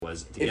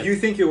was... If you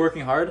think you're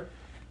working hard,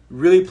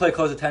 really pay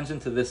close attention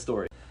to this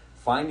story.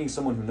 Finding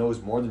someone who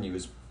knows more than you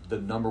is the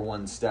number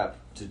one step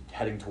to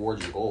heading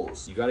towards your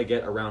goals. You got to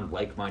get around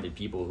like-minded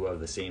people who have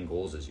the same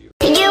goals as you.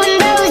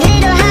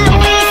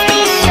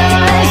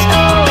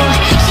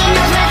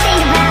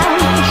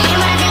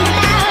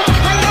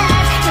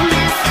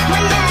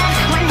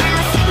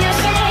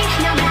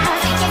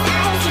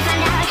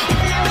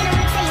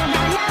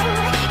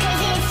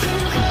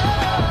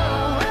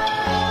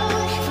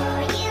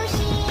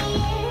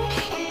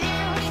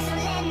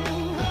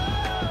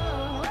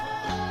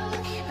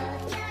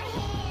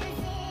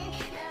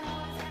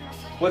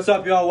 What's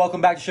up, y'all?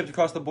 Welcome back to Shipped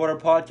Across the Border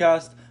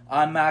podcast.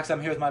 I'm Max. I'm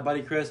here with my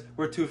buddy Chris.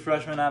 We're two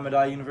freshmen at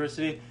Medaille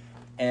University,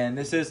 and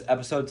this is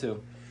episode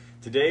 2.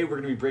 Today, we're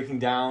going to be breaking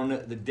down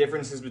the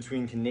differences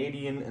between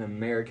Canadian and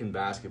American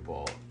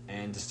basketball.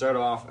 And to start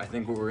off, I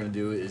think what we're going to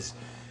do is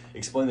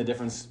explain the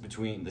difference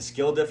between the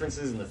skill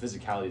differences and the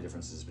physicality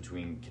differences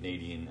between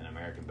Canadian and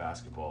American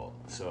basketball.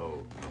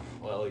 So,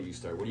 I'll let you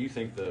start. What do you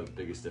think the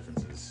biggest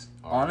differences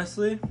are?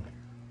 Honestly,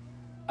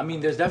 I mean,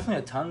 there's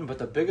definitely a ton, but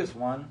the biggest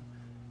one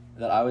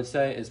that I would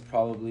say is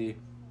probably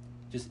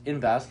just in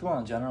basketball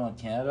in general in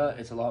Canada,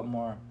 it's a lot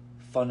more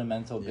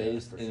fundamental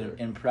based.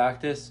 In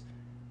practice,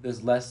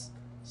 there's less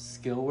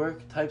skill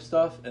work type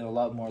stuff and a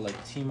lot more like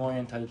team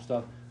oriented type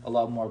stuff, a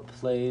lot more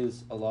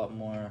plays, a lot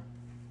more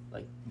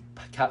like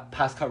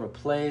pass cover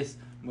plays,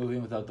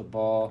 moving without the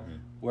ball. Mm-hmm.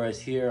 Whereas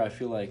here, I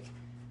feel like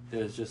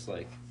there's just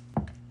like,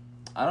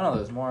 I don't know,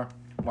 there's more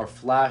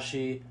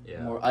flashy,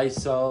 more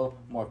ISO,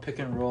 more pick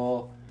and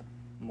roll,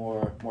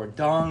 more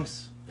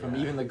dunks. From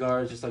even the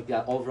guards, just like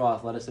that overall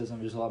athleticism,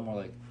 just a lot more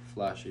like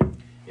flashy.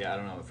 Yeah, I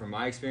don't know. From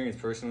my experience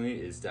personally,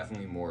 it's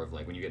definitely more of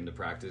like when you get into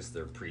practice,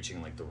 they're preaching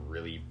like the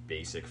really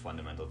basic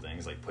fundamental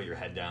things, like put your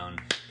head down,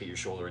 get your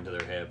shoulder into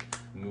their hip,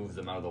 move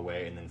them out of the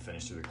way, and then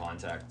finish through the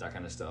contact, that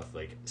kind of stuff.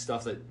 Like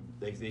stuff that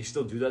they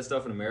still do that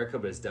stuff in America,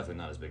 but it's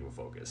definitely not as big of a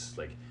focus.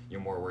 Like you're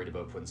more worried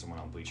about putting someone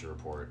on Bleacher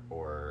Report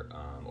or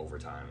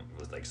overtime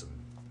with like some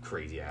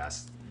crazy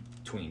ass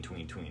tween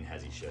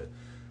hezzy shit.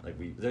 Like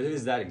there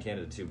is that in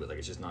Canada too, but like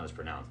it's just not as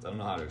pronounced. I don't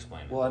know how to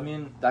explain it. Well, I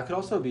mean, that could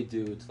also be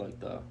due to like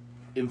the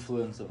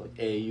influence of like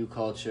AAU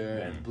culture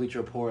and Bleacher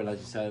Report,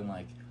 as you said, and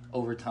like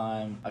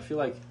overtime. I feel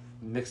like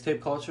mixtape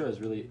culture has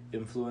really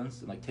influenced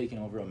and like taken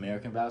over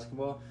American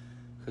basketball,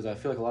 because I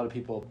feel like a lot of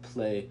people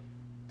play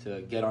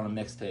to get on a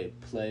mixtape,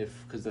 play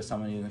because there's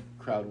somebody in the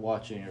crowd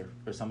watching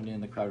or somebody in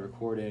the crowd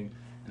recording,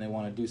 and they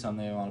want to do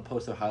something. They want to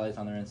post their highlights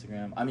on their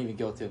Instagram. I'm even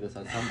guilty of this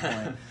at some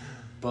point.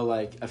 But,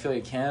 like, I feel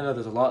like in Canada,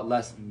 there's a lot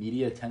less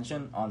media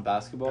attention on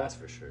basketball. That's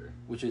for sure.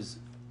 Which is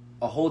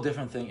a whole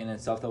different thing in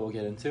itself that we'll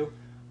get into.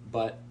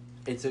 But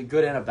it's a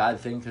good and a bad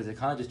thing because it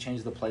kind of just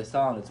changes the play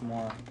style, and it's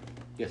more,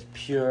 I guess,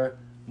 pure,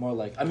 more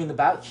like... I mean,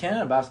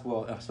 Canada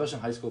basketball, especially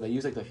in high school, they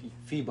use, like, the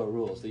FIBA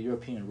rules, the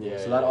European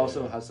rules. So that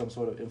also has some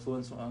sort of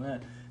influence on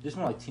it. Just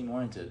more, like,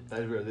 team-oriented. That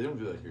is weird. They don't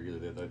do that here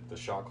either. The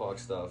shot clock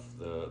stuff,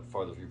 the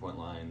farther three-point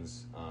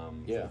lines,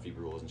 the FIBA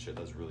rules and shit,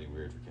 that's really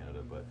weird for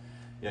Canada, but...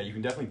 Yeah, you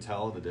can definitely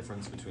tell the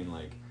difference between,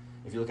 like,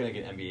 if you're looking at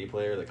an NBA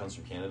player that comes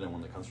from Canada and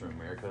one that comes from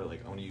America,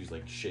 like, I want to use,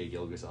 like, Shai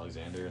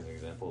Gilgeous-Alexander as an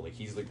example. Like,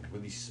 he's, like,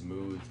 really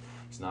smooth.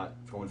 He's not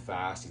going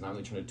fast. He's not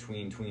really trying to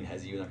tween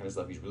hezzy and that kind of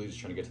stuff. He's really just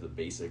trying to get to the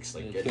basics,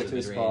 like, get to the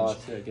mid-range.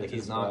 Like,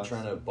 he's not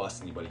trying to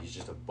bust anybody. He's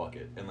just a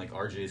bucket. And, like,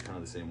 RJ is kind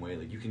of the same way.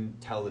 Like, you can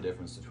tell the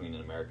difference between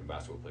an American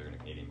basketball player and a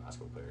Canadian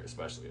basketball player,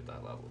 especially at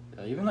that level.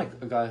 Yeah, even, like,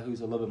 a guy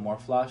who's a little bit more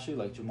flashy,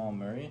 like Jamal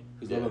Murray,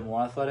 who's a little bit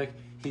more athletic,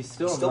 he's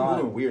still not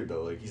moving weird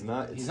though. Like he's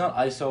not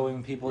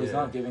ISOing people. He's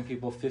not giving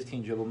people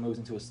 15 dribble moves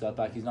into a step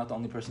back. He's not the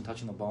only person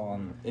touching the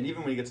ball. And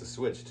even when he gets a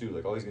switch too,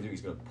 like all he's gonna do,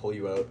 he's gonna pull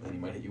you out and he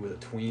might hit you with a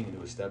tween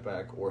into a step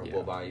back or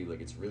blow by you.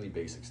 Like it's really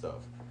basic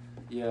stuff.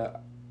 Yeah,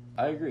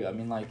 I agree. I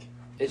mean, like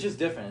it's just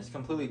different. It's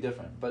completely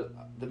different. But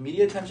the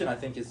media attention, I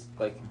think, is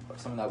like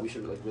something that we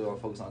should like really want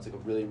to focus on. It's like a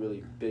really,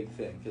 really big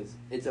thing because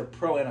it's a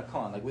pro and a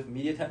con. Like with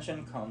media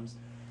attention comes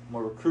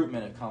more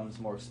recruitment. It comes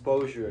more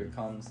exposure. It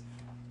comes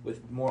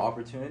with more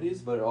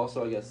opportunities, but it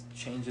also, I guess,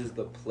 changes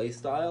the play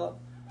style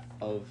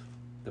of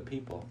the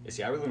people. Yeah,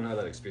 see, I really don't have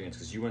that experience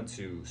because you went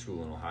to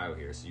school in Ohio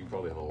here, so you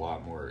probably have a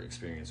lot more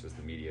experience with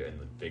the media and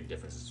the big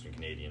differences between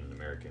Canadian and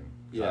American.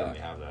 So I don't really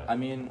have that. I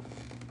mean,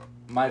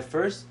 my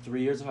first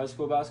 3 years of high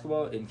school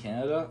basketball in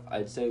Canada,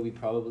 I'd say we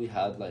probably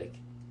had like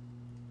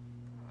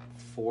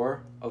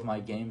 4 of my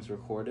games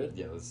recorded.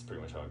 Yeah, that's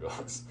pretty much how it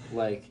goes.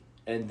 Like,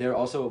 and they're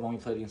also when we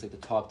played against like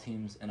the top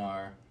teams in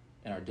our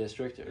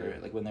district, or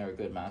like when they were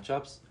good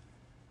matchups.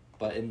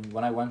 But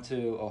when I went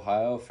to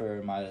Ohio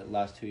for my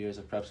last 2 years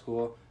of prep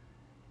school,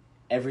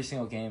 every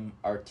single game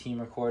our team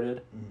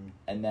recorded,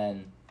 and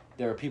then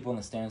there were people in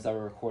the stands that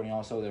were recording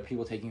also. There were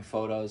people taking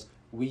photos.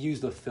 We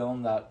used the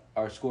film that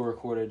our school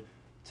recorded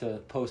to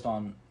post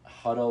on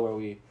Huddle, where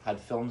we had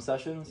film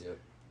sessions. Yep.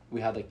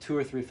 We had like 2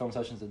 or 3 film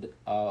sessions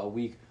a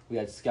week. We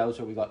had scouts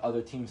where we got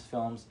other teams'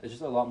 films. It's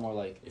just a lot more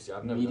like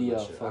media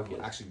focused.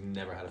 I've actually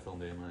never had a film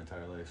day in my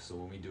entire life, so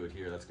when we do it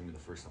here, that's going to be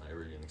the first time I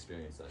ever even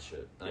experience that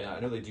shit. Yeah.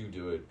 I know they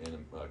do it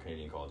in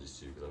Canadian colleges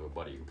too, because I have a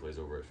buddy who plays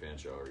over at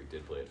Fanshawe, or he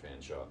did play at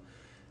Fanshawe.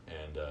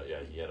 and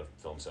he had a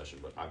film session,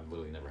 but I've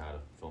literally never had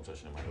a film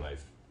session in my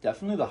life.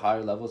 Definitely the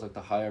higher levels, like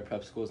the higher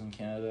prep schools in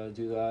Canada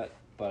do that,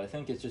 but I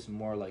think it's just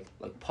more like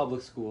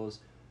public schools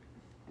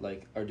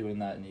like are doing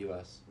that in the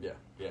US. Yeah.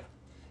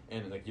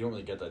 And like you don't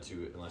really get that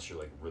too unless you're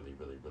like really,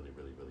 really, really,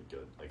 really, really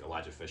good. Like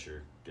Elijah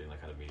Fisher getting that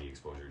kind of media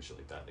exposure and shit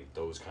like that. Like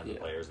those kinds of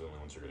players are the only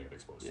ones who are going to get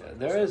exposed. Yeah,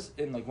 there is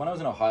in like when I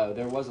was in Ohio,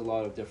 there was a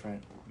lot of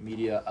different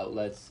media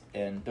outlets,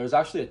 and there was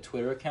actually a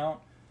Twitter account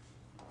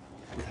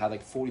that had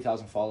like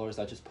 40,000 followers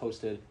that just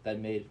posted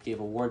that gave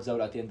awards out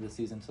at the end of the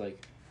season to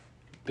like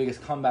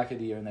biggest comeback of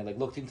the year, and they like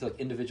looked into like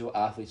individual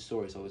athlete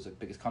stories. So it was like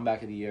biggest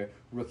comeback of the year,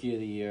 rookie of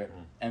the year,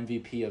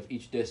 MVP of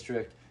each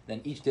district. Then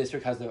each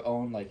district has their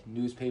own like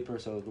newspaper.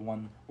 So the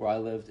one where I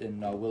lived in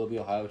Willoughby,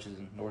 Ohio, which is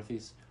in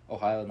northeast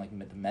Ohio, in like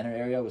the Menor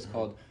area, was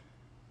called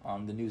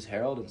the News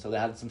Herald, and so they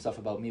had some stuff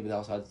about me, but they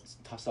also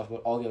had stuff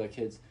about all the other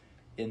kids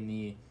in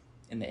the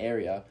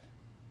area,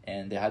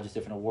 and they had just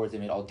different awards. They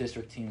made all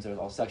district teams, there was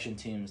all section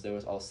teams, there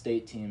was all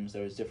state teams,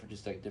 there was different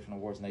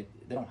awards, and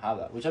they don't have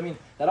that, which I mean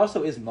that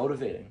also is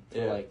motivating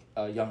for like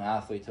a young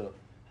athlete to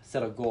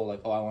set a goal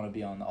like, oh, I want to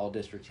be on the all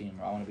district team,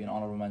 or I want to be an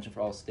honorable mention for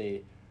all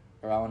state,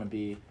 or I want to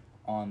be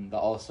on the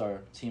all-star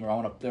team,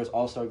 or there's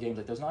all-star games.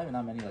 Like there's not even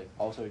that many like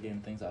all-star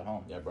game things at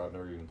home. Yeah, bro, I've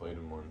never even played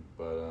in one,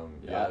 but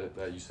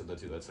that you said that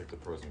too. That's like the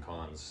pros and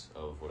cons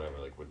of whatever.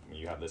 Like when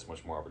you have this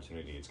much more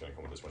opportunity, it's going to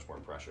come with this much more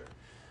pressure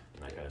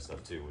and that kind of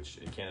stuff too. Which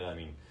in Canada, I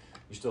mean,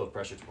 you still have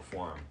pressure to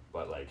perform,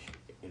 but like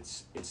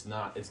it's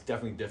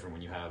definitely different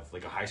when you have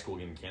like a high school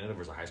game in Canada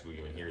versus a high school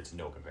game in here. It's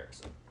no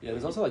comparison. Yeah,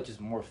 there's also like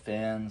just more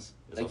fans.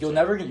 Like you're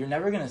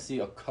never gonna see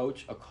a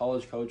college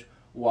coach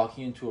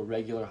walking into a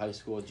regular high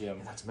school gym.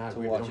 Yeah, that's mad.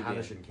 We don't have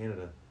that shit in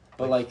Canada.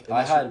 But like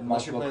I had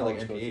multiple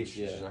college like NPH, coaches.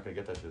 You're just not gonna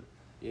get that shit.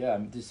 Yeah, I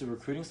mean, the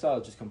recruiting style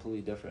is just completely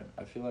different.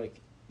 I feel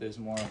like there's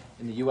more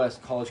in the U.S.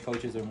 College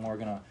coaches are more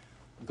gonna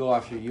go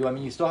after you. I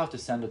mean, you still have to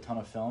send a ton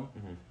of film,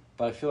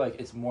 but I feel like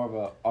it's more of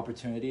an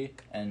opportunity,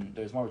 and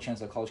there's more of a chance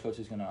that a college coach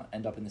is gonna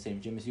end up in the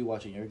same gym as you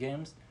watching your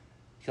games.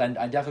 Because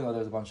I definitely know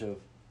there's a bunch of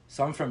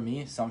some from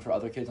me, some for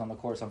other kids on the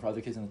court, some for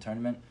other kids in the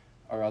tournament,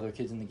 or other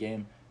kids in the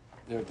game.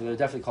 They're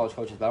definitely college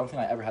coaches, but I don't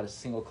think I ever had a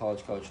single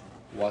college coach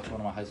watch one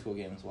of my high school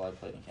games while I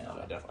played in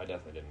Canada. No, I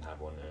definitely didn't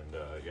have one,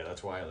 and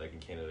that's why like in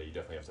Canada you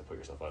definitely have to put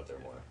yourself out there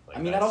more. Like,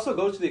 I mean, that also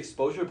goes to the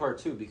exposure part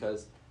too,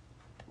 because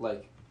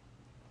like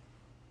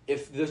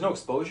if there's no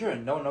exposure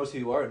and no one knows who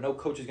you are, no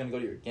coach is going to go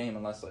to your game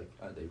unless like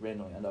they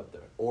randomly end up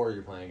there. Or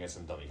you're playing against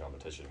some dummy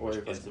competition, which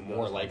is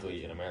more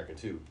likely in America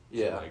too.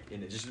 Yeah. So, like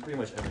in just pretty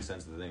much every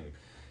sense of the thing,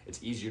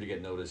 it's easier to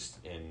get noticed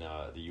in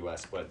the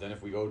U.S. But then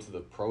if we go to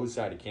the pro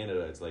side of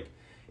Canada, it's like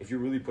if you're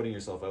really putting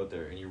yourself out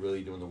there and you're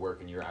really doing the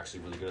work and you're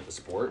actually really good at the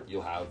sport,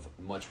 you'll have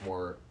much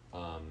more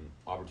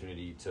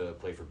opportunity to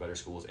play for better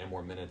schools and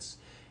more minutes,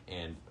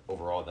 and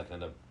overall that can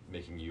end up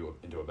making you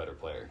into a better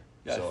player.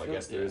 Yeah, so I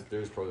guess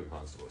there's pros and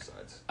cons to both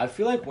sides. I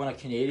feel like when a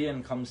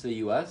Canadian comes to the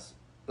U.S.,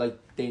 like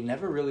they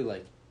never really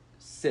like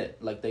sit.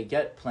 Like they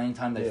get playing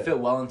time. They fit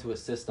well into a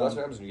system. Well, that's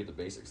what happens when you get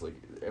the basics. Like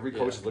every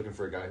coach is looking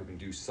for a guy who can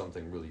do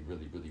something really,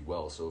 really, really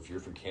well. So if you're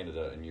from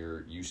Canada and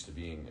you're used to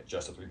being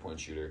just a 3-point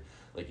shooter,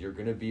 like you're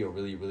gonna be a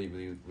really, really,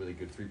 really, really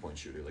good 3-point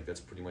shooter. Like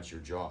that's pretty much your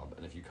job.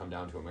 And if you come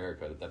down to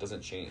America, that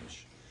doesn't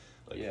change.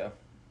 Like,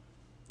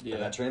 and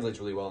that translates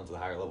really well into the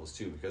higher levels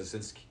too, because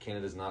since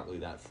Canada's not really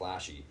that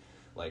flashy,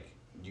 like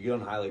you get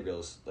on highlight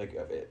reels. Like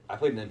I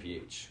played in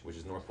NPH, which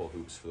is North Pole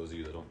Hoops for those of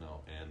you that don't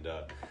know, and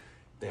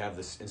they have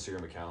this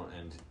Instagram account,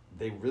 and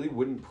they really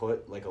wouldn't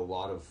put like a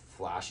lot of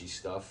flashy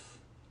stuff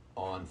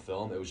on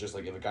film. It was just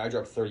like if a guy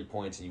dropped 30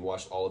 points and you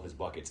watched all of his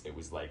buckets, it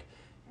was like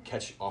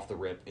catch off the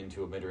rip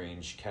into a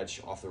mid-range,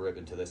 catch off the rip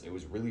into this. It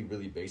was really,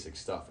 really basic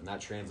stuff, and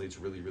that translates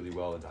really, really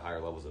well into higher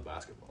levels of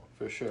basketball.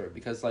 For sure,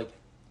 because like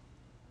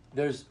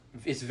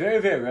it's very,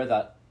 very rare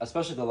that,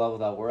 especially the level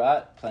that we're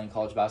at, playing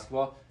college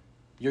basketball,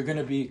 you're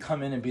going to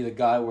come in and be the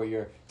guy where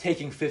you're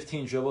taking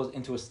 15 dribbles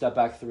into a step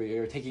back three, or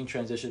you're taking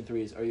transition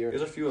threes, or you're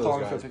There's a few of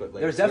those guys, but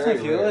like, there's definitely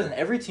a few of those, and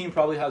every team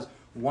probably has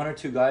one or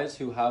two guys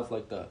who have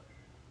like the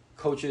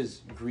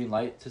coach's green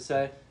light to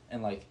say,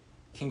 and like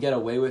can get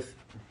away with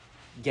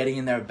getting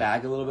in their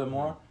bag a little bit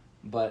more.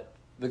 But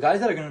the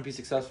guys that are going to be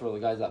successful are the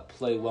guys that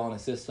play well in a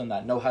system,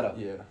 that know how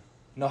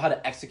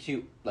to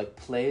execute like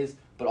plays,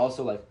 but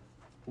also like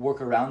work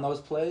around those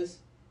plays,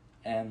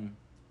 and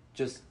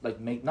just like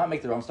not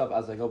make their own stuff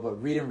as they go,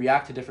 but read and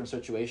react to different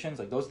situations.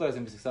 Like those guys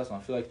can be successful. I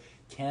feel like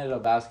Canada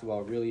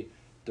basketball really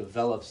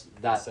develops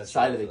that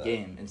side of the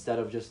game instead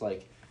of just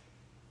like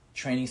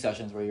training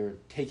sessions where you're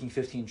taking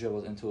 15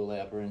 dribbles into a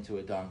layup or into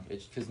a dunk.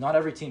 It's because not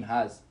every team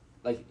has.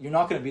 Like, you're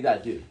not going to be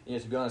that dude. Yeah,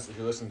 to be honest, if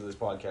you're listening to this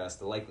podcast,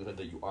 the likelihood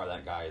that you are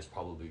that guy is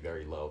probably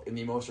very low. In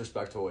the most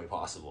respectful way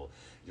possible.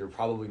 You're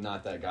probably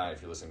not that guy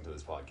if you're listening to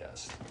this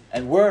podcast.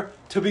 And we're,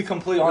 to be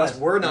completely honest,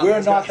 we're not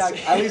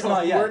that, at least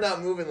not yet. We're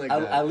not moving like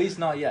that. At least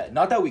not yet.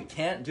 Not that we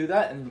can't do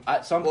that, and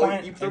at some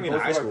point... you threw me in a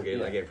high school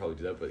game, I can't probably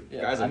do that, but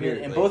guys I mean,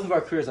 in both of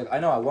our careers, like, I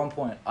know at one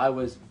point I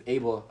was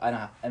able,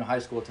 in high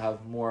school, to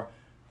have more...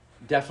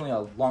 Definitely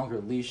a longer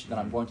leash than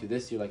I'm going to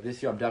this year. Like,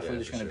 this year I'm definitely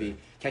just going to be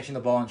catching the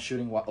ball and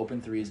shooting open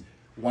threes,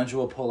 one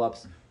dribble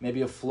pull-ups,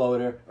 maybe a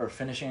floater, or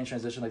finishing in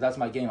transition. Like, that's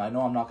my game. I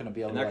know I'm not going to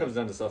be able to. And that comes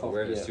down to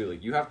self-awareness, too.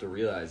 Like, you have to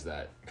realize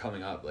that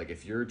coming up, like,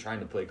 if you're trying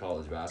to play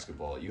college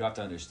basketball, you have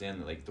to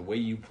understand that, like, the way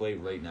you play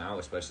right now,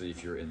 especially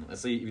if you're in,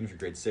 let's say, even if you're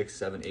grade 6,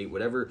 7, 8,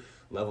 whatever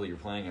level you're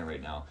playing at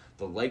right now,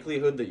 the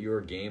likelihood that your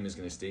game is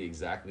going to stay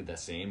exactly the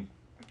same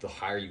the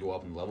higher you go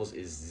up in levels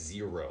is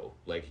 0.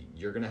 Like,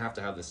 you're going to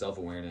have the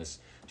self-awareness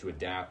to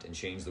adapt and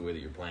change the way that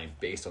you're playing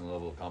based on the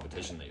level of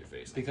competition that you're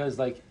facing. Because,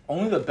 like,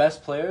 only the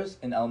best players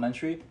in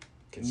elementary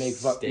make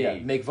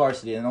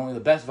varsity, and only the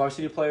best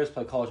varsity players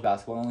play college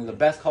basketball, and only the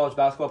best college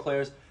basketball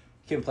players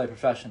can play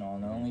professional,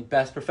 and the only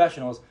best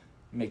professionals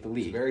make the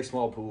league. It's a very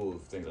small pool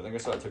of things. I think I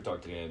saw a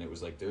TikTok today, and it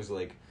was like, there's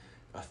like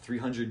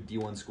 300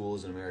 D1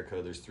 schools in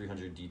America, there's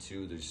 300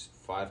 D2, there's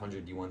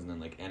 500 D1s, and then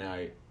like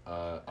NIA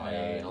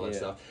and all that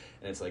stuff.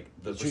 And it's like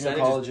the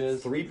percentage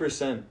is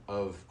 3%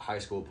 of high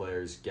school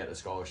players get a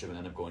scholarship and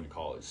end up going to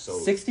college. So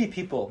 60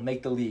 people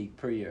make the league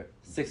per year.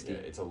 60. Yeah,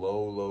 it's a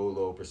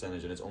low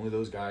percentage, and it's only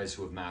those guys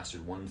who have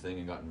mastered one thing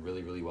and gotten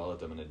really, really well at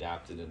them and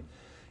adapted.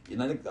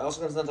 And I think that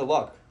also comes down to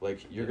luck.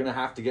 Like, you're going to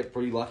have to get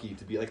pretty lucky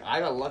to be like, I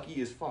got lucky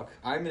as fuck.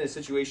 I'm in a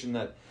situation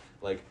that,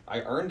 like, I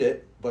earned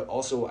it, but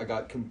also I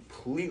got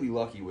completely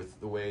lucky with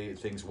the way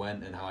things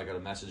went and how I got a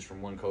message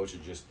from one coach.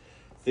 And just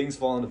things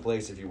fall into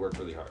place if you work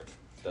really hard.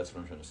 That's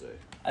what I'm trying to say.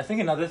 I think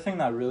another thing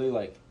that really,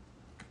 like,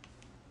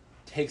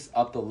 takes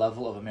up the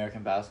level of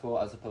American basketball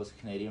as opposed to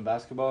Canadian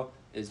basketball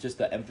is just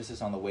the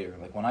emphasis on the weight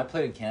room. Like, when I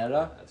played in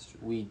Canada,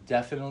 we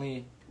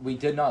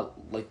did not,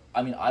 like,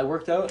 I mean, I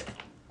worked out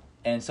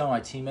and some of my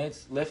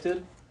teammates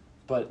lifted,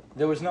 but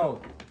there was no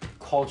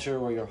culture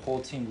where your whole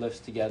team lifts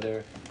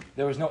together.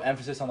 There was no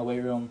emphasis on the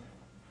weight room.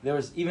 There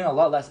was even a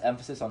lot less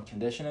emphasis on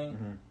conditioning.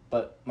 Mm-hmm.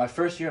 But my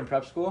first year in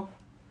prep school,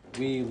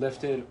 we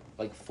lifted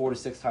like 4 to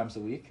 6 times a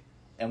week,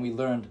 and we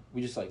learned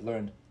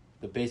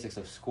the basics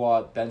of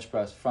squat, bench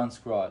press, front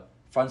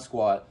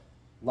squat,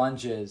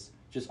 lunges,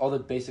 just all the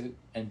basic,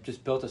 and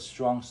just built a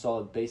strong,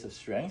 solid base of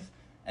strength,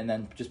 and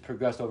then just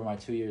progressed over my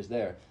 2 years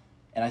there.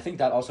 And I think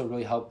that also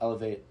really helped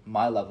elevate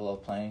my level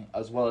of playing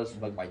as well as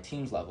like my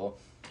team's level,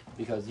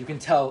 because you can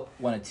tell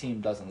when a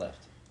team doesn't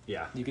lift.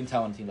 Yeah. You can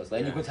tell when a team doesn't lift.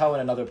 And you can tell when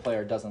another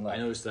player doesn't lift.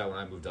 I noticed that when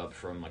I moved up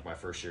from like my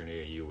first year in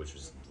AAU, which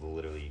was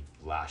literally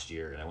last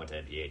year, and I went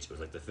to NPH, it was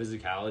like the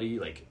physicality,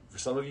 like for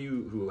some of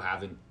you who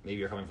haven't, maybe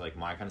you're coming from like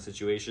my kind of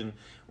situation,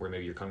 where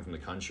maybe you're coming from the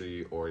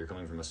country or you're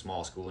coming from a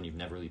small school and you've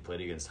never really played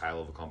against high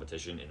level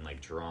competition in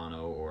like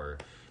Toronto or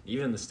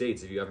even in the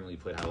States, if you haven't really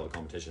played high level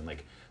competition,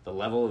 like the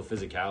level of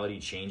physicality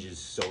changes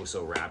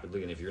so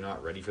rapidly, and if you're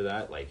not ready for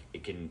that, like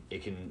it can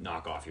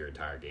knock off your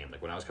entire game.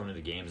 Like when I was coming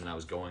to games and I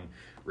was going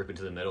ripping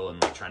to the middle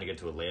and like trying to get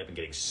to a layup and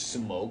getting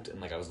smoked,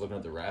 and like I was looking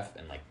at the ref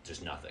and like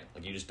just nothing.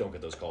 Like you just don't get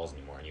those calls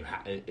anymore, and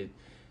you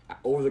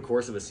over the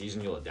course of a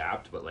season you'll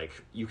adapt, but like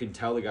you can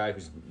tell the guy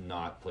who's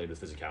not played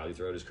with physicality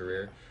throughout his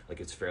career, like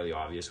it's fairly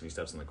obvious when he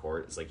steps on the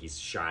court. It's like he's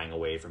shying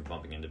away from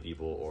bumping into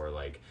people, or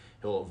like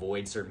he'll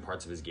avoid certain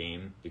parts of his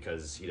game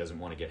because he doesn't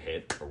want to get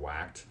hit or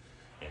whacked.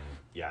 And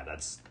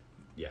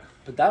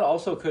but that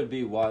also could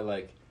be why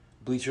like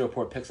Bleacher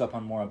Report picks up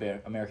on more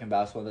American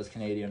basketball than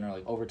Canadian, or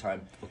like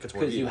overtime,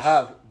 because you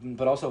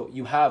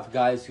have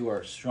guys who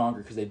are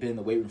stronger because they've been in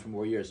the weight room for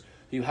more years.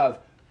 You have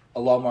a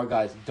lot more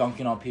guys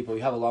dunking on people.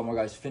 You have a lot more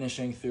guys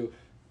finishing through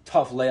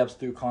tough layups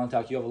through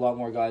contact. You have a lot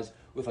more guys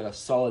with like a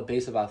solid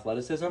base of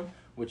athleticism,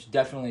 which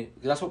definitely,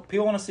 that's what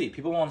people want to see.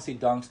 People want to see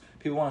dunks.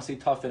 People want to see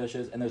tough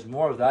finishes, and there's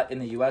more of that in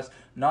the U.S.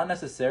 Not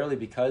necessarily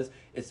because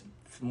it's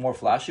more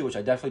flashy, which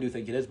I definitely do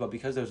think it is, but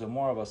because there's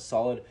more of a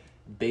solid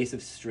base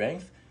of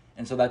strength,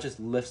 and so that just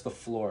lifts the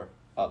floor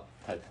up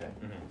type thing.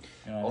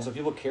 Mm-hmm. You know also,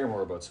 people care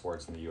more about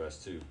sports in the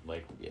U.S. too.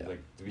 Like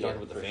we talked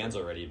about the fans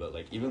already, but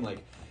like even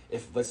like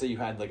if let's say you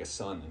had like a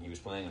son and he was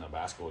playing in a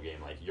basketball game,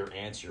 like your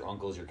aunts, your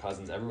uncles, your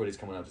cousins, everybody's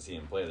coming up to see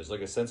him play. There's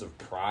like a sense of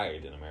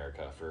pride in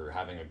America for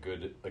having a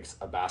good like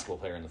a basketball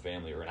player in the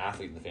family or an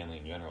athlete in the family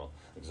in general.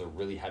 There's a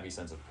really heavy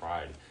sense of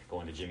pride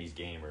going to Jimmy's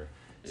game or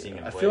seeing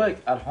him play. I feel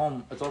like at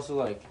home it's also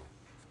like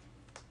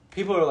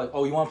people are like,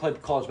 oh, you want to play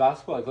college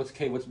basketball? Like, let's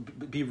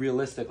be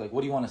realistic. Like,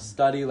 what do you want to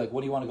study? Like,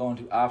 what do you want to go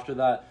into after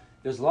that?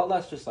 There's a lot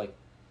less just like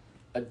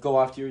go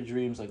after your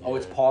dreams. Like, oh,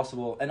 it's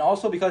possible. And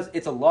also because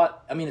it's a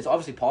lot. I mean, it's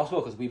obviously possible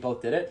because we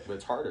both did it. But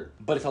it's harder.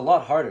 But it's a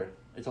lot harder.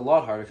 It's a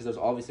lot harder because there's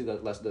obviously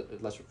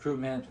less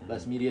recruitment,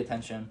 less media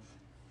attention.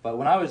 But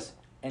when I was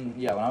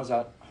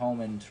at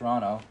home in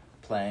Toronto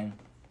playing,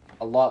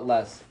 a lot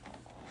less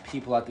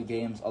people at the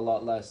games, a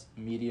lot less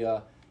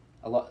media,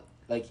 a lot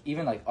like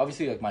even like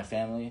obviously like my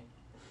family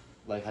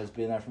like has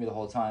been there for me the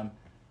whole time,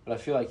 but I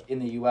feel like in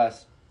the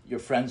U.S. your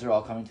friends are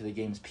all coming to the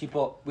games.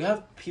 We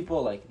have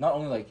people like not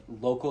only like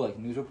local like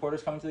news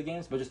reporters coming to the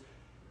games, but just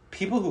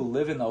people who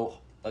live in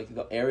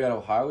the area of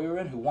Ohio we were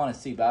in who want to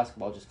see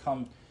basketball just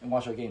come and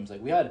watch our games.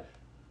 Like we had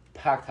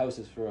packed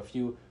houses for a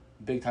few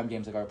big time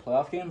games, like our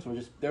playoff games.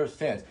 There was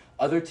fans.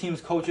 Other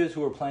teams' coaches who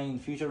were playing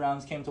future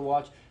rounds came to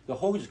watch. The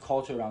whole just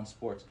culture around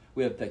sports.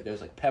 We have like there's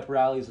like pep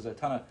rallies. There's a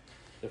ton of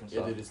different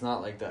stuff. Yeah, dude, it's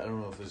not like that. I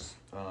don't know if there's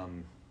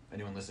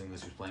anyone listening to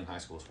this who's playing high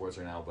school sports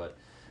right now, but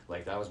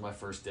Like, that was my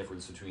first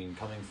difference between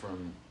coming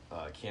from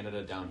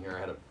Canada down here. I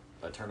had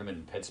a tournament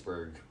in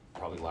Pittsburgh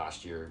probably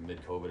last year,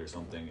 mid-COVID or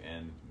something,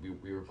 and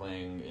we were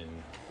playing in,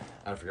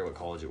 I forget what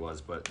college it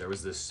was, but there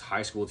was this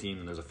high school team,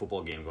 and there was a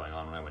football game going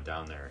on when I went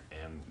down there,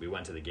 and we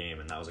went to the game,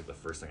 and that was, like, the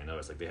first thing I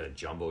noticed. Like, they had a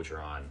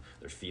Jumbotron,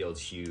 their field's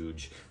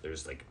huge,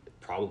 there's, like,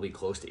 probably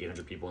close to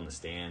 800 people in the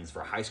stands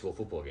for a high school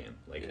football game.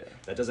 Like,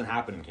 that doesn't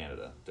happen in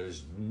Canada.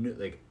 There's,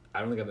 I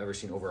don't think I've ever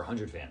seen over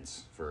 100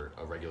 fans for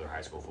a regular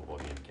high school football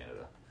game in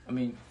Canada. I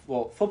mean,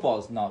 well, football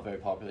is not very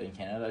popular in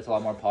Canada. It's a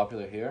lot more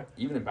popular here.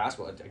 Even in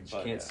basketball, I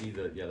just can't see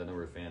the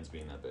number of fans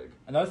being that big.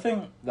 Another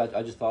thing that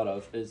I just thought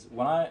of is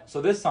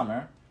so this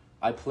summer,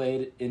 I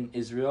played in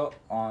Israel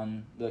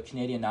on the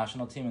Canadian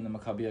national team in the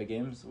Maccabi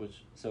games,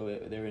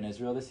 they were in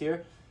Israel this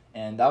year,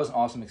 and that was an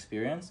awesome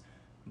experience.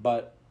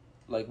 But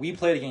like, we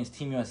played against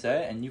Team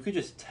USA, and you could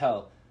just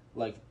tell,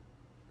 like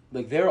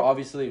they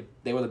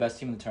were the best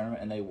team in the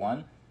tournament and they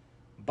won,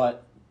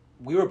 but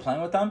we were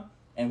playing with them.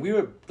 And we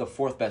were the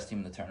fourth best team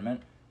in the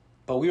tournament,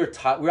 but we were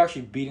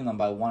actually beating them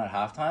by 1 at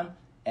halftime.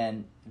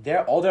 And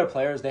all their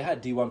players, they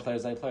had D1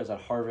 players, they had players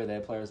at Harvard, they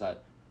had players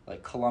at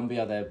like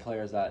Columbia, they had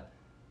players at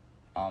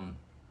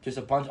just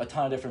a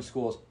ton of different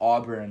schools,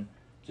 Auburn,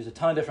 just a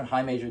ton of different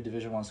high major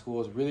Division I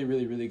schools, really,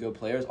 really, really good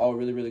players, all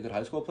really, really good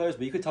high school players.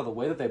 But you could tell the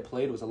way that they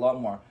played was a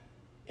lot more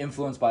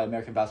influenced by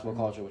American basketball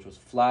culture, which was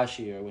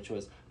flashier, which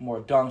was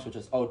more dunks, which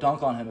was,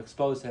 dunk on him,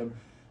 expose him,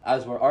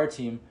 as were our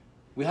team.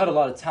 We had a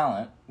lot of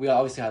talent. We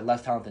obviously had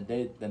less talent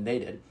than they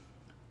did,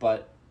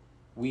 but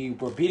we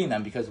were beating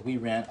them because we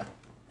ran a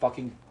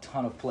fucking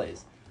ton of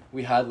plays.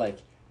 We had like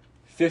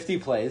 50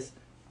 plays,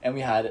 and we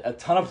had a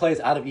ton of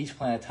plays out of each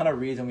plan, a ton of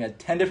reads, and we had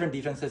 10 different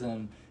defenses,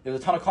 and there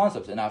was a ton of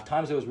concepts. And at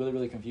times it was really,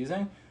 really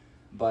confusing.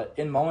 But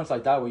in moments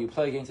like that where you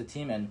play against a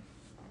team and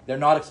they're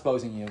not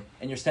exposing you,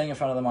 and you're standing in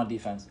front of them on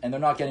defense, and they're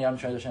not getting out in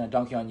transition and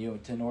dunking on you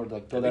in order to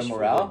like build their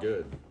morale.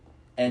 Good.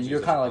 And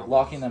you're kind of like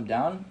locking them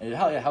down. It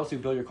helps you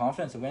build your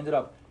confidence. And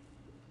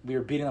we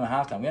were beating them at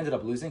halftime. We ended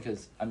up losing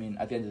because, I mean,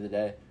 at the end of the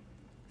day,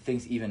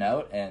 things even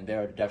out. And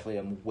they're definitely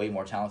a way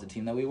more talented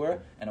team than we were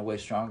and a way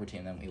stronger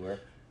team than we were.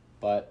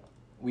 But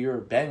we were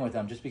banging with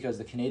them just because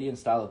the Canadian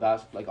style of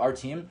basketball, like our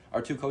team,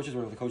 our two coaches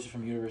were the coaches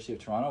from University of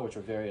Toronto, which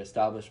are very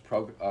established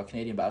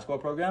Canadian basketball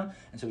program.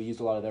 And so we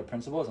used a lot of their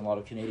principles and a lot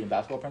of Canadian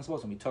basketball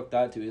principles. And we took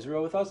that to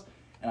Israel with us.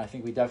 And I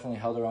think we definitely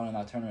held our own in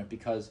that tournament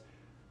because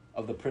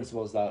of the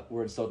principles that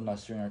were instilled in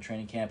us during our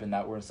training camp and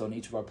that were instilled in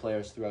each of our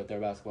players throughout their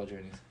basketball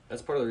journeys.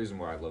 That's part of the reason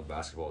why I love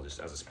basketball just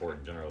as a sport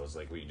in general, is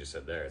like what you just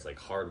said there. It's like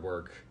hard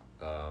work,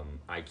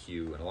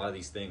 IQ, and a lot of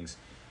these things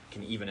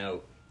can even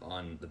out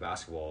on the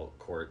basketball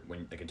court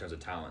when, like, in terms of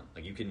talent.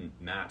 Like, you can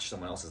match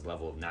someone else's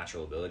level of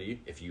natural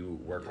ability if you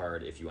work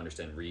hard, if you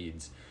understand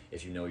reads,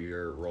 if you know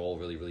your role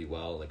really, really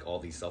well, like all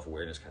these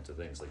self-awareness kinds of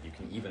things. Like, you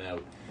can even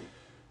out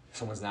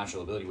someone's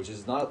natural ability, which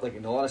is not, like,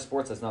 in a lot of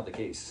sports that's not the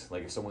case.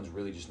 Like, if someone's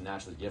really just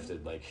naturally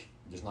gifted, like,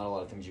 there's not a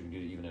lot of things you can do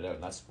to even it out.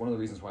 And that's one of the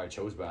reasons why I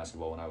chose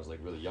basketball when I was, like,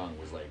 really young,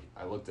 was like,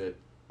 I looked at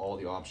all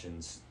the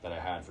options that I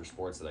had for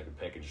sports that I could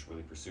pick and just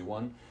really pursue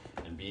one.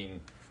 And being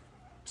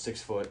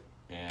 6 foot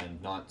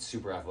and not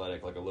super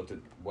athletic, like, I looked at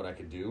what I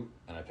could do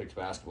and I picked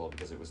basketball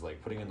because it was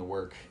like putting in the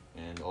work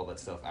and all that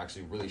stuff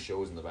actually really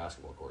shows in the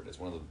basketball court. It's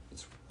one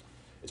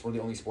of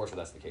the only sports where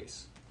that's the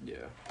case.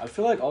 Yeah. I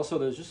feel like also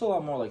there's just a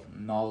lot more, like,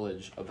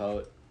 knowledge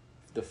about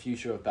the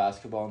future of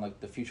basketball and,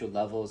 like, the future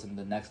levels and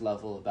the next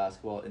level of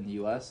basketball in the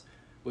U.S.,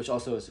 which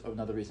also is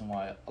another reason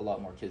why a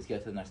lot more kids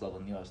get to the next level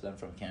in the U.S. than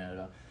from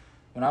Canada.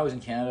 When I was in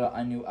Canada,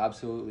 I knew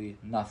absolutely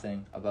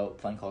nothing about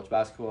playing college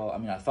basketball. I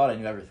mean, I thought I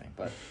knew everything,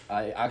 but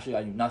I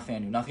knew nothing. I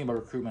knew nothing about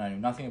recruitment. I knew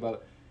nothing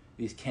about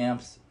these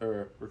camps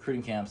or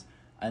recruiting camps.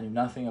 I knew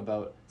nothing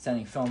about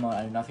sending film out.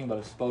 I knew nothing about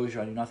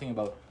exposure. I knew nothing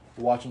about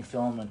watching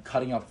film and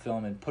cutting up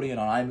film and putting it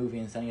on iMovie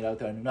and sending it out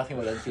there. I knew nothing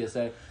about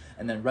NCSA.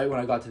 And then right when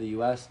I got to the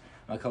U.S.,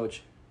 my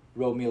coach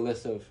wrote me a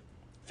list of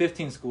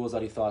 15 schools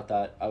that he thought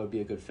that I would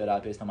be a good fit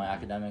at based on my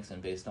academics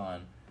and based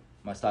on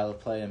my style of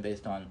play and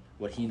based on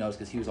what he knows,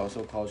 because he was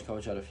also a college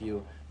coach at a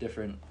few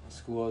different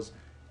schools.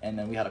 And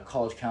then we had a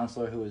college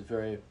counselor who was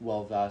very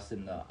well versed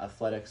in the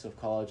athletics of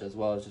college as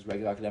well as just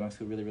regular academics,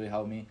 who really, really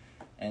helped me.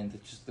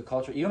 And just the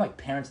culture, even like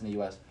parents in the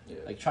U.S.,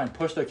 like try and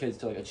push their kids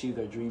to like achieve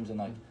their dreams and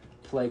like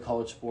play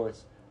college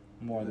sports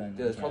more than...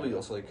 Yeah, it's probably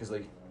also like, because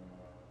like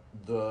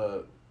how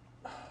do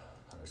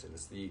I say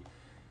this,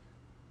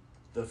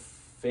 the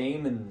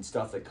fame and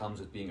stuff that comes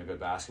with being a good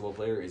basketball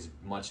player is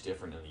much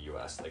different in the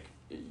U.S. Like,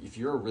 if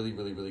you're a really,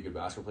 really, really good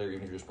basketball player,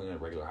 even if you're just playing at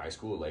a regular high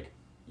school, like,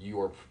 you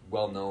are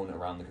well known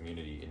around the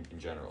community in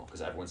general,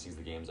 because everyone sees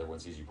the games, everyone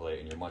sees you play,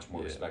 and you're much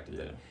more respected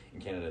than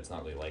in Canada. It's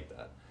not really like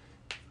that.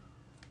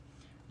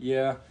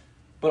 Yeah,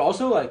 but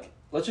also, like,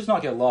 let's just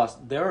not get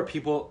lost. There are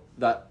people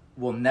that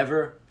will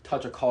never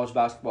touch a college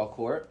basketball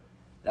court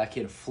that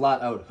can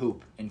flat out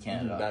hoop in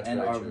Canada. That's and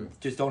very true.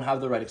 Just don't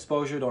have the right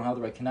exposure, don't have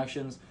the right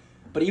connections.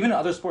 But even in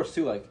other sports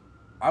too, like,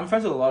 I'm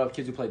friends with a lot of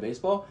kids who play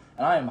baseball,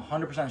 and I am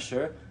 100%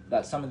 sure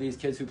that some of these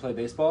kids who play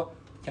baseball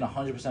can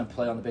 100%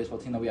 play on the baseball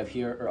team that we have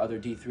here, or other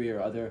D3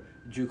 or other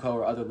JUCO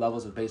or other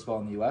levels of baseball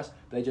in the U.S.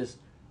 They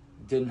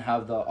didn't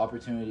have the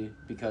opportunity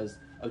because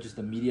of just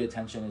the media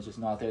attention is just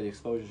not there. The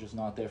exposure is just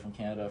not there from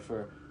Canada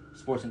for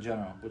sports in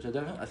general, which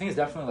I think is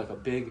definitely like a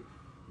big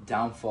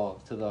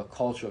downfall to the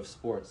culture of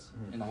sports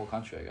in the whole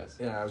country, I guess.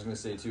 Yeah, I was gonna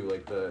say too,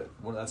 like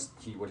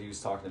what he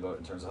was talking about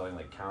in terms of having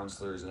like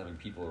counselors and having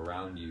people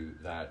around you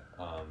that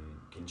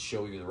can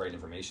show you the right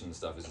information and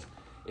stuff. Is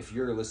if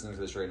you're listening to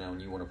this right now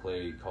and you want to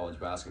play college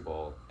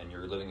basketball and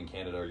you're living in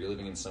Canada or you're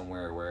living in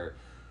somewhere where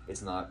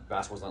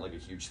basketball's not like a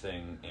huge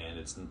thing and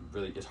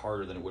it's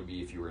harder than it would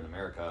be if you were in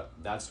America,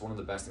 that's one of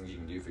the best things you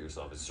can do for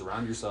yourself is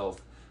surround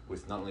yourself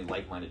with not only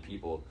like-minded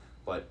people,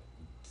 but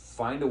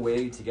find a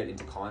way to get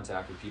into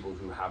contact with people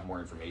who have more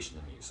information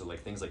than you. So like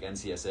things like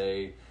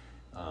NCSA,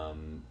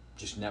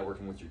 just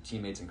networking with your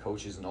teammates and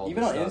coaches and all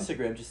even this on stuff.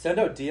 Instagram, just send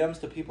out DMs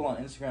to people on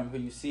Instagram who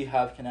you see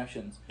have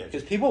connections,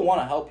 because Yeah, people want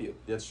to help you.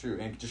 That's true.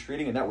 And just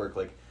creating a network,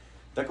 like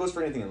that goes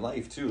for anything in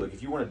life too. Like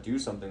if you want to do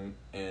something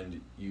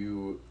and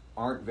you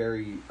aren't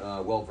very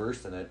well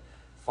versed in it,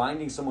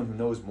 finding someone who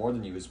knows more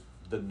than you is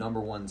the number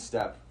one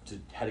step to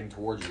heading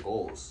towards your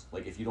goals.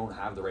 Like if you don't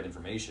have the right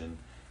information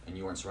and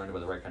you aren't surrounded by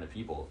the right kind of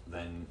people,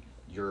 then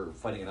you're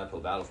fighting an uphill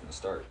battle from the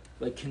start.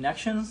 Like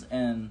connections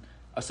and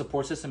a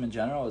support system in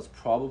general is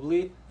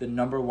probably the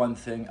number one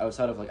thing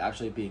outside of like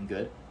actually being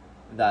good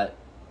that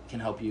can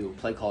help you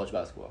play college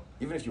basketball.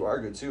 Even if you are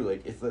good too,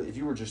 like if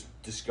you were just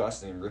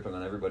disgusting and ripping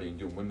on everybody and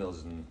doing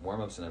windmills and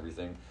warm-ups and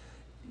everything,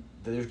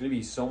 there's going to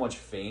be so much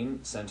fame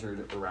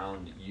centered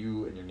around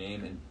you and your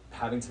name, and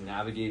having to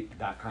navigate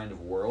that kind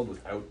of world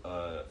without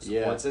a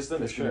support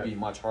system is going to be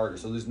much harder.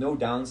 So there's no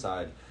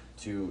downside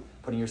to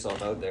putting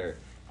yourself out there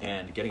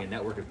and getting a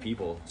network of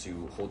people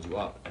to hold you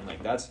up. And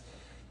like that's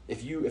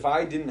if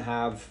I didn't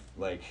have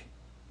like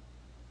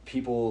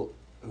people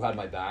who had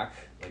my back,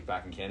 like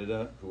back in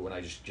Canada, who when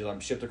I'm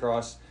shipped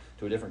across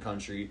to a different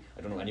country,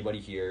 I don't know anybody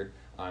here,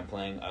 I'm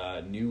playing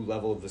a new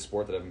level of the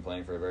sport that I've been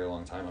playing for a very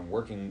long time, I'm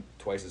working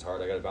twice as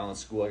hard, I got to balance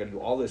school, I got to do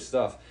all this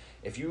stuff.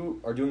 If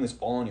you are doing this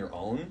all on your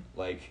own,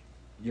 like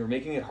you're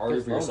making it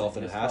harder for yourself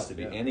than it has to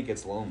be, and it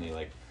gets lonely.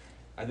 Like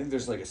I think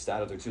there's like a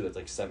stat out there too that's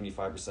like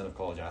 75% of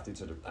college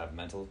athletes have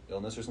mental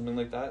illness or something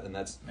like that, and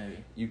that's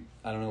maybe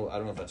I don't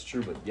know if that's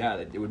true, but yeah,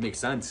 it would make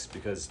sense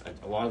because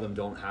a lot of them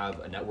don't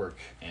have a network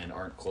and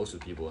aren't close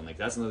with people, and like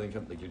that's another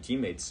thing. Like your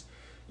teammates,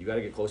 you got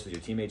to get close with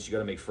your teammates. You got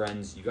to make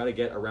friends. You got to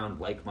get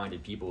around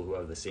like-minded people who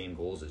have the same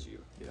goals as you.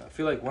 Yeah, I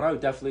feel like when I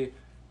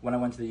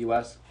went to the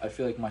U.S., I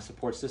feel like my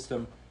support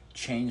system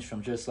changed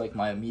from just like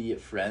my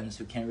immediate friends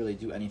who can't really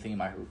do anything in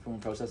my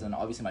recruitment process, and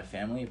obviously my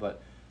family,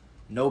 but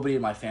nobody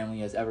in my family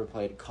has ever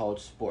played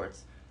college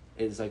sports.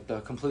 It's like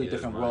the completely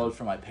different world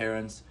for my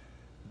parents.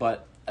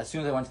 But as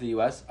soon as I went to the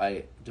U.S.,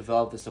 I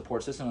developed the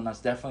support system, and that's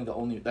definitely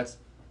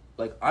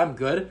I'm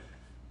good,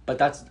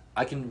 but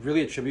I can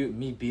really attribute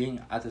me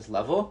being at this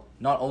level,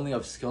 not only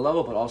of skill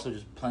level, but also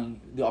just playing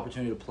the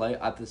opportunity to play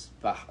at this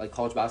like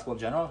college basketball in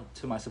general,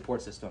 to my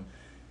support system.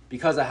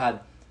 Because I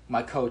had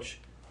my coach,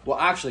 well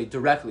actually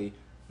directly,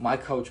 my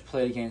coach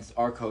played against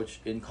our coach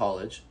in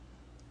college,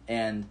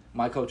 and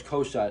my coach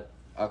coached at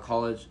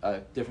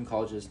different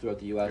colleges throughout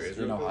the U.S.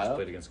 in Ohio.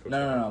 Played against Coach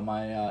No.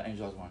 My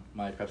Angel Osborne,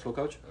 my prep school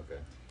coach. Okay.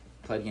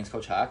 Played against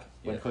Coach Hack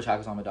when Coach Hack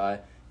was on Madai,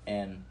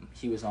 and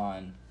he was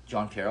on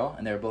John Carroll,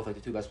 and they were both like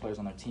the two best players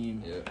on their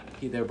team. Yeah.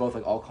 They were both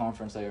like all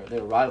conference. They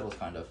were rivals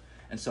kind of.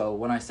 And so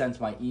when I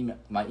sent my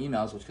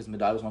emails, which because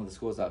Madai was one of the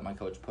schools that my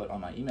coach put on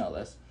my email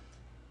list,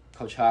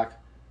 Coach Hack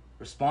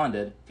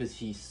responded because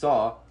he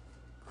saw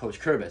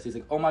Coach Kurbis. He's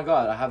like, "Oh my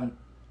God, I haven't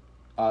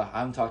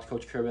talked to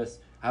Coach Kurbis.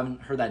 I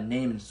haven't heard that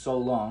name in so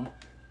long."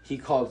 He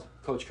called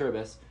Coach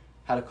Kurbis,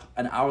 had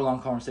an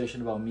hour-long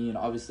conversation about me, and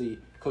obviously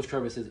Coach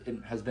Kurbis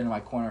has been in my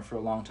corner for a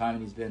long time,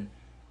 and he's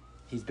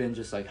been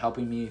just like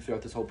helping me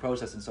throughout this whole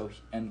process, and so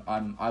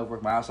I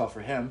worked my ass off for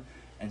him,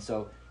 and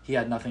so he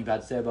had nothing bad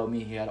to say about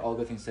me. He had all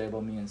good things to say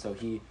about me, and so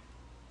he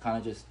kind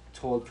of just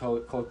told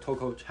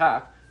Coach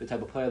Hack the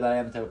type of player that I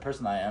am, the type of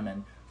person I am,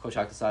 and Coach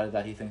Hack decided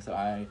that he thinks that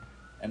I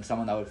am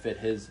someone that would fit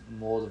his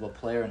mold of a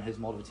player and his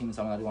mold of a team, and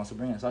someone that he wants to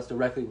bring in. So that's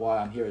directly why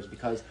I'm here, is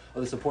because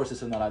of the support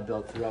system that I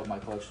built throughout my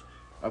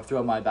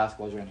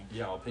basketball journey.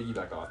 Yeah, I'll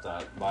piggyback off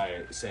that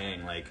by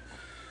saying, like,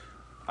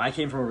 I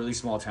came from a really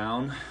small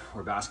town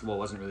where basketball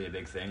wasn't really a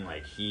big thing.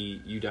 Like,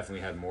 you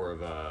definitely had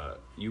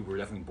you were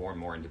definitely born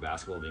more into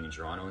basketball, being in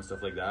Toronto and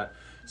stuff like that.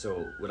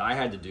 So what I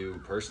had to do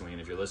personally,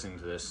 and if you're listening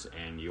to this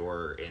and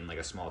you're in like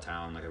a small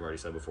town, like I've already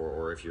said before,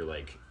 or if you're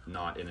like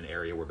not in an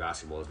area where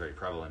basketball is very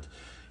prevalent,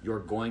 you're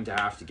going to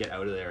have to get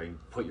out of there and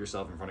put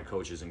yourself in front of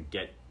coaches and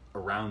get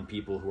around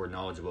people who are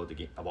knowledgeable about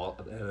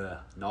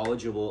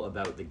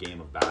the game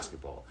of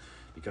basketball,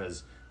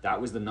 because that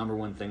was the number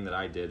one thing that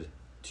I did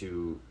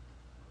to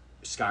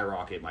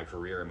skyrocket my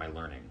career and my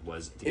learning.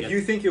 If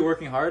you think you're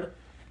working hard,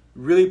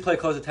 really pay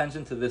close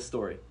attention to this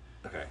story.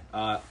 Okay.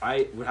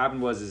 What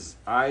happened was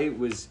I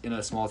was in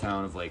a small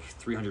town of like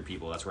 300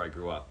 people. That's where I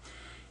grew up,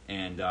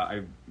 and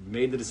I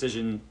made the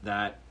decision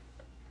that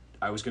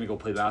I was going to go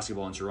play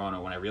basketball in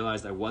Toronto when I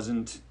realized I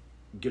wasn't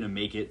going to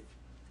make it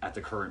at the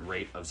current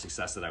rate of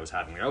success that I was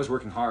having. Like, I was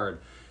working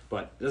hard,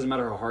 But it doesn't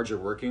matter how hard you're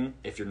working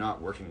if you're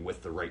not working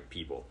with the right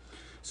people.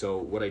 So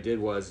what I did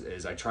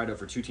is I tried out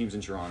for 2 teams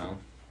in Toronto.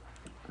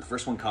 The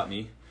first one cut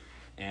me,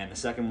 and the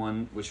second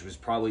one, which was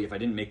probably, if I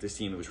didn't make this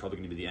team, it was probably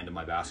going to be the end of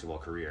my basketball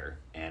career.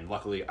 And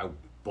luckily, I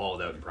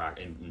balled out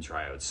in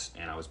tryouts,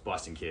 and I was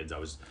busting kids. I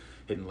was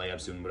hitting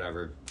layups and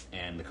whatever.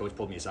 And the coach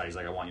pulled me aside. He's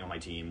like, I want you on my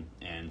team.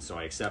 And so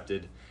I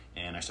accepted,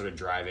 and I started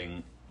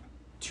driving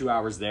 2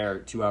 hours there,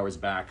 2 hours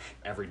back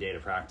every day to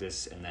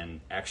practice, and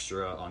then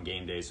extra on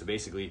game days. So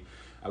basically,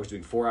 I was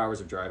doing 4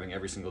 hours of driving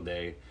every single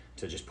day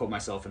to just put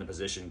myself in a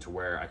position to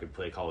where I could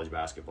play college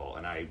basketball.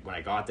 And when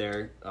I got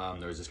there,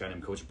 there was this guy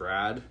named Coach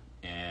Brad,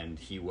 and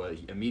he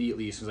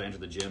immediately, as soon as I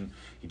entered the gym,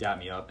 he dapped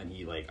me up, and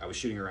I was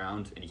shooting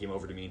around, and he came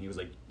over to me, and he was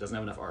like, doesn't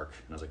have enough arc.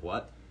 And I was like,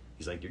 what?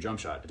 He's like, your jump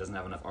shot, it doesn't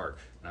have enough arc.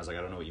 And I was like,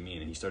 I don't know what you mean.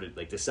 And he started,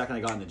 like, the second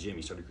I got in the gym,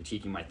 he started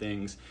critiquing my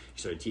things. He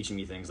started teaching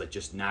me things, like,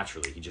 just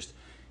naturally.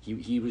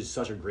 He was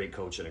such a great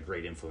coach and a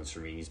great influence for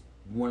me. He's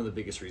one of the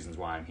biggest reasons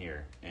why I'm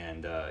here.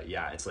 And,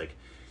 it's like,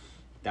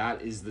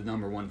 that is the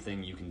number one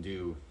thing you can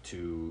do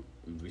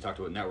we talked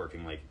about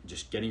networking, like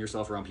just getting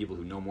yourself around people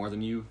who know more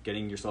than you,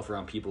 getting yourself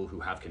around people who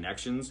have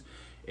connections,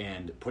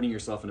 and putting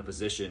yourself in a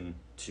position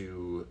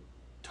to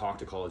talk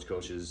to college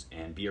coaches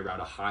and be around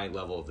a high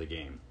level of the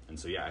game. And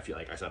so, I feel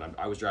like I said,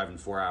 I was driving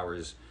 4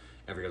 hours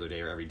every other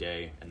day or every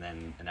day, and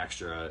then an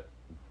extra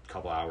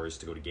couple hours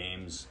to go to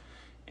games.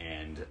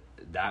 And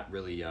that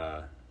really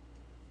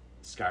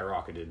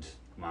skyrocketed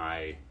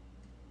my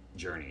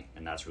journey,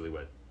 and that's really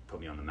what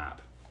put me on the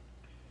map.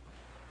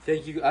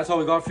 Thank you. That's all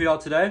we got for y'all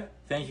today.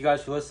 Thank you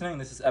guys for listening.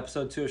 This is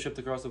episode 2 of Shipped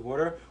Across the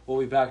Border. We'll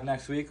be back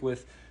next week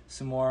with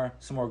some more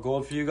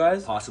gold for you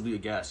guys. Possibly a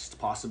guest,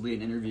 possibly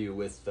an interview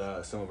with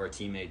some of our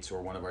teammates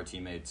or one of our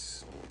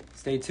teammates.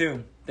 Stay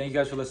tuned. Thank you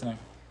guys for listening.